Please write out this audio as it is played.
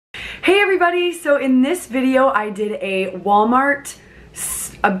everybody, so in this video I did a Walmart,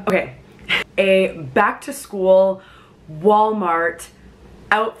 a back to school Walmart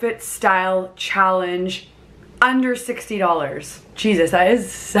outfit style challenge under $60. Jesus, that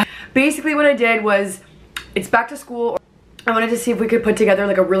is basically what I did was, it's back to school. I wanted to see if we could put together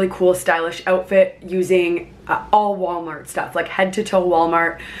like a really cool stylish outfit using all Walmart stuff, like head to toe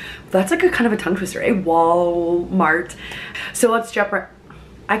Walmart. That's like a kind of a tongue twister, eh? Walmart. So let's jump right.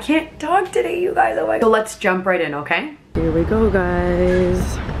 I can't talk today, you guys. Oh my God. So let's jump right in, okay? Here we go,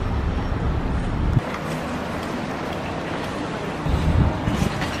 guys.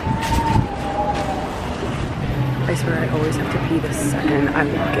 I swear I always have to pee the second I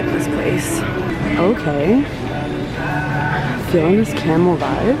walk in this place. Okay. Feeling this camel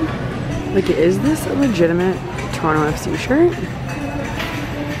vibe. Like, is this a legitimate Toronto FC shirt?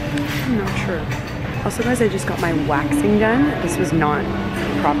 I'm not sure. Also, guys, I just got my waxing done. This was not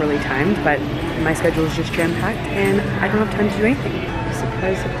properly timed, but my schedule is just jam-packed and I don't have time to do anything.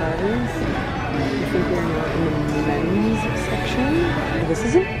 Surprise, surprise. I think we're now in the men's section. This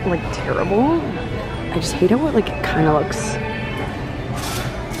isn't like terrible. I just hate how it like kind of looks,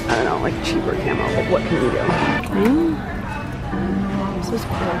 I don't know, like cheaper camo, but what can you do? This is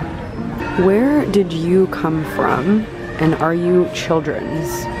cool. Where did you come from, and are you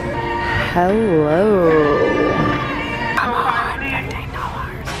children's? Hello. Come on,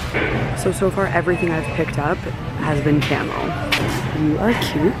 $15. So far everything I've picked up has been camo. You are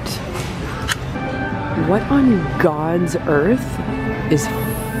cute. What on God's earth is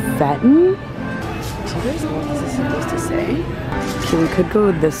Fenton? Do you guys know what this is supposed to say? Okay, we could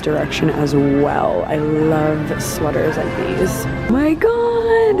go this direction as well. I love sweaters like these. Oh my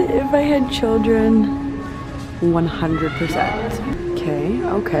God, if I had children, 100%.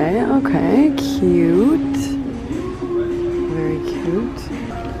 Okay, cute. Very cute.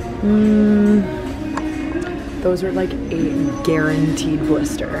 Those are like a guaranteed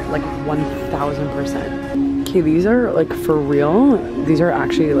blister, like 1000%. Okay, these are like for real. These are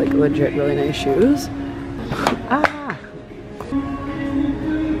actually like legit really nice shoes.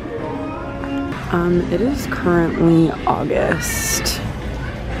 It is currently August.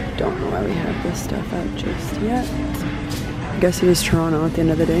 Don't know why we have this stuff out just yet. I guess it is Toronto at the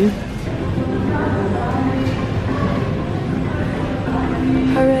end of the day.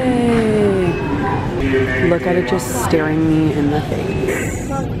 Hooray! Look at it just staring me in the face.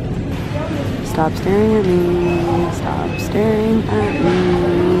 Stop staring at me. Stop staring at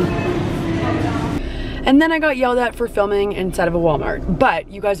me. And then I got yelled at for filming inside of a Walmart. But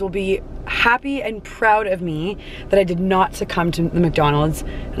you guys will be happy and proud of me that I did not succumb to the McDonald's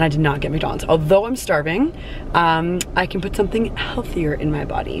and I did not get McDonald's. Although I'm starving, I can put something healthier in my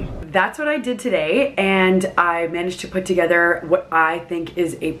body. That's what I did today, and I managed to put together what I think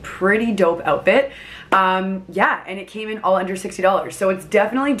is a pretty dope outfit. Yeah, and it came in all under $60. So it's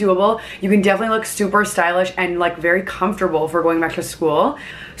definitely doable. You can definitely look super stylish and like very comfortable for going back to school.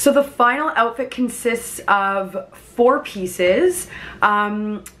 So the final outfit consists of 4 pieces.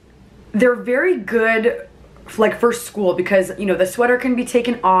 They're very good like for school because, you know, the sweater can be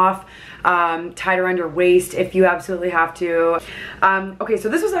taken off, tied around your waist if you absolutely have to. Okay, so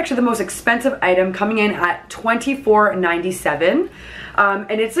this was actually the most expensive item, coming in at $24.97.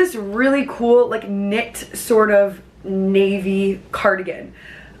 And it's this really cool like knit sort of navy cardigan.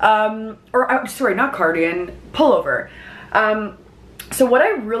 Sorry, not cardigan, pullover. So what I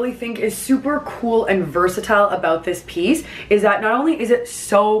really think is super cool and versatile about this piece is that not only is it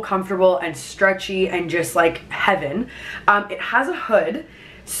so comfortable and stretchy and just like heaven, it has a hood.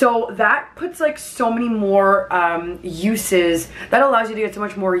 So that puts like so many more uses, that allows you to get so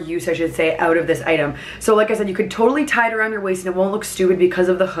much more use, I should say, out of this item. So like I said, you could totally tie it around your waist and it won't look stupid because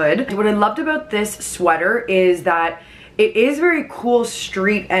of the hood. What I loved about this sweater is that it is very cool,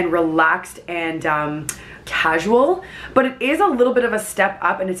 street and relaxed and casual, but it is a little bit of a step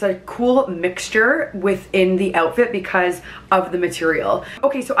up and it's a cool mixture within the outfit because of the material.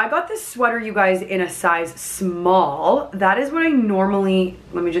 Okay, so I got this sweater, you guys, in a size small. That is what I normally,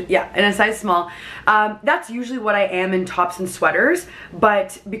 in a size small. That's usually what I am in tops and sweaters,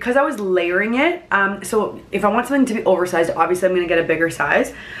 but because I was layering it, so if I want something to be oversized, obviously I'm gonna get a bigger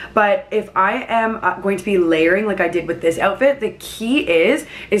size, but if I am going to be layering like I did with this outfit, the key is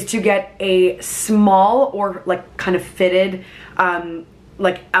to get a small or like kind of fitted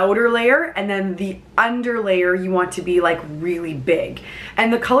like outer layer, and then the under layer you want to be like really big,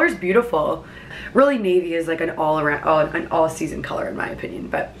 and the color's beautiful. Really, navy is like an all season color in my opinion.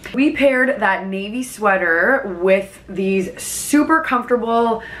 But we paired that navy sweater with these super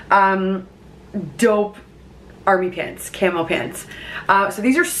comfortable dope army pants, camo pants. So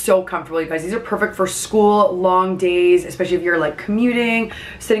these are so comfortable, you guys. These are perfect for school, long days, especially if you're like commuting,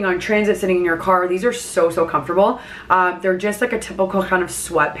 sitting on transit, sitting in your car. These are so comfortable. They're just like a typical kind of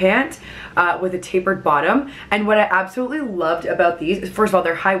sweatpant with a tapered bottom. And what I absolutely loved about these is, first of all,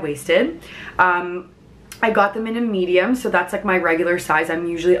 they're high-waisted. I got them in a medium, so that's like my regular size. I'm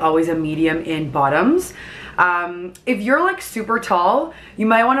usually always a medium in bottoms. If you're like super tall, you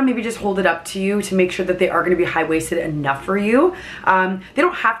might want to maybe just hold it up to you to make sure that they are going to be high-waisted enough for you. They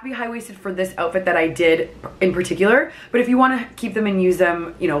don't have to be high-waisted for this outfit that I did in particular, but if you want to keep them and use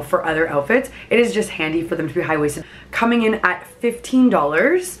them, you know, for other outfits, it is just handy for them to be high-waisted. Coming in at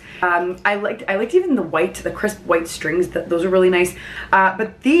 $15. I liked even the crisp white strings. Those are really nice.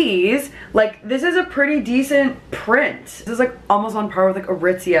 But these, like, this is a pretty decent print. This is like almost on par with like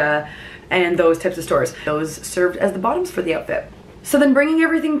Aritzia and those types of stores. Those served as the bottoms for the outfit. So then bringing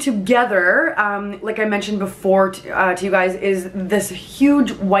everything together, like I mentioned before to you guys, is this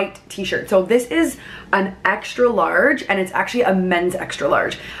huge white t-shirt. So this is an extra large, and it's actually a men's extra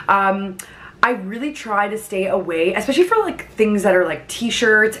large. I really try to stay away, especially for like things that are like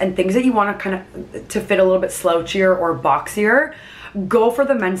t-shirts and things that you want to kind of to fit a little bit slouchier or boxier. Go for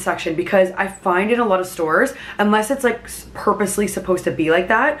the men's section, because I find in a lot of stores, unless it's like purposely supposed to be like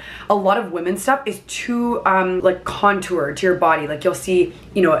that, a lot of women's stuff is too like contoured to your body. Like you'll see,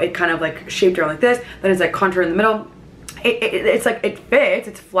 you know, it kind of like shaped around like this, then it's like contour in the middle. It's like, it fits,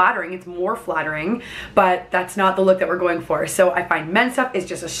 it's flattering, it's more flattering, but that's not the look that we're going for. So I find men's stuff is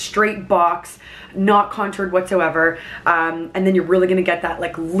just a straight box, not contoured whatsoever, and then you're really gonna get that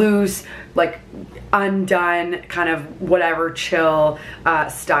like loose, like undone, kind of whatever, chill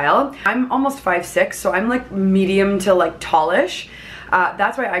style. I'm almost 5'6", so I'm like medium to like tallish.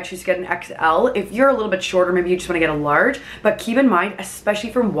 That's why I choose to get an XL. If you're a little bit shorter, maybe you just want to get a large, but keep in mind,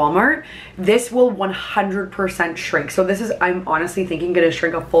 especially from Walmart, this will 100% shrink. So this is, I'm honestly thinking, gonna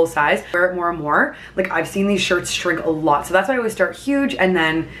shrink a full size, wear it more and more. Like I've seen these shirts shrink a lot. So that's why I always start huge and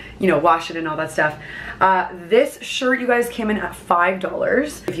then, you know, wash it and all that stuff. This shirt, you guys, came in at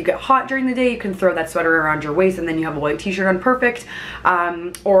 $5. If you get hot during the day, you can throw that sweater around your waist and then you have a white t-shirt on, perfect.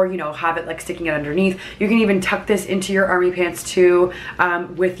 Or, you know, have it like sticking it underneath. You can even tuck this into your army pants too,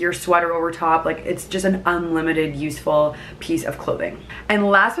 with your sweater over top. Like, it's just an unlimited useful piece of clothing. And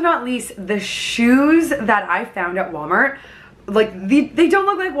last but not least, the shoes that I found at Walmart, like they don't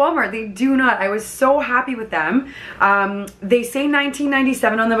look like Walmart. They do not. I was so happy with them. They say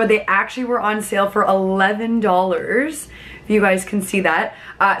 $19.97 on them, but they actually were on sale for $11, if you guys can see that.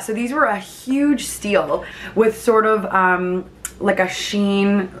 So these were a huge steal with sort of like a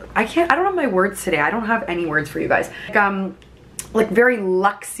sheen. I don't have my words today. I don't have any words for you guys. Like very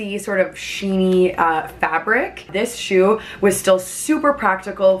luxy, sort of sheeny fabric. This shoe was still super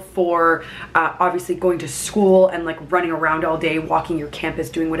practical for obviously going to school and like running around all day, walking your campus,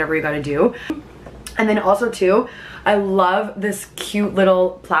 doing whatever you gotta do. And then also too, I love this cute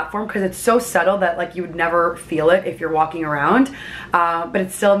little platform because it's so subtle that like you would never feel it if you're walking around, but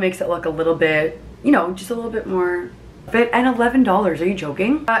it still makes it look a little bit, you know, just a little bit more fit. And $11, are you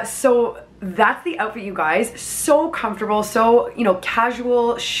joking? So that's the outfit, you guys. So comfortable, so, you know,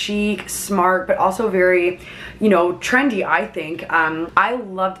 casual, chic, smart, but also very, you know, trendy, I think. I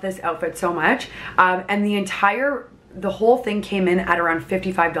loved this outfit so much, and the whole thing came in at around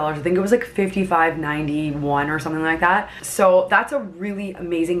 $55. I think it was like $55.91 or something like that. So that's a really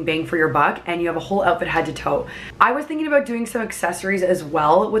amazing bang for your buck, and you have a whole outfit head to toe. I was thinking about doing some accessories as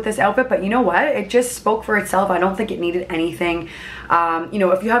well with this outfit, but you know what? It just spoke for itself. I don't think it needed anything. You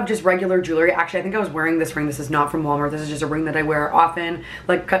know, if you have just regular jewelry, actually I think I was wearing this ring. This is not from Walmart. This is just a ring that I wear often,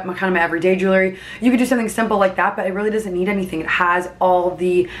 like kind of my everyday jewelry. You could do something simple like that, but it really doesn't need anything. It has all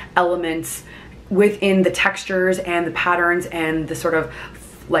the elements within the textures and the patterns and the sort of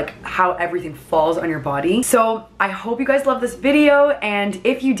like how everything falls on your body. So I hope you guys love this video, and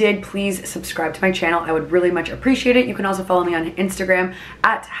if you did, please subscribe to my channel. I would really much appreciate it. You can also follow me on Instagram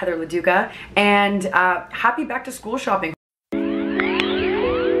at Heather Leduca, and happy back to school shopping.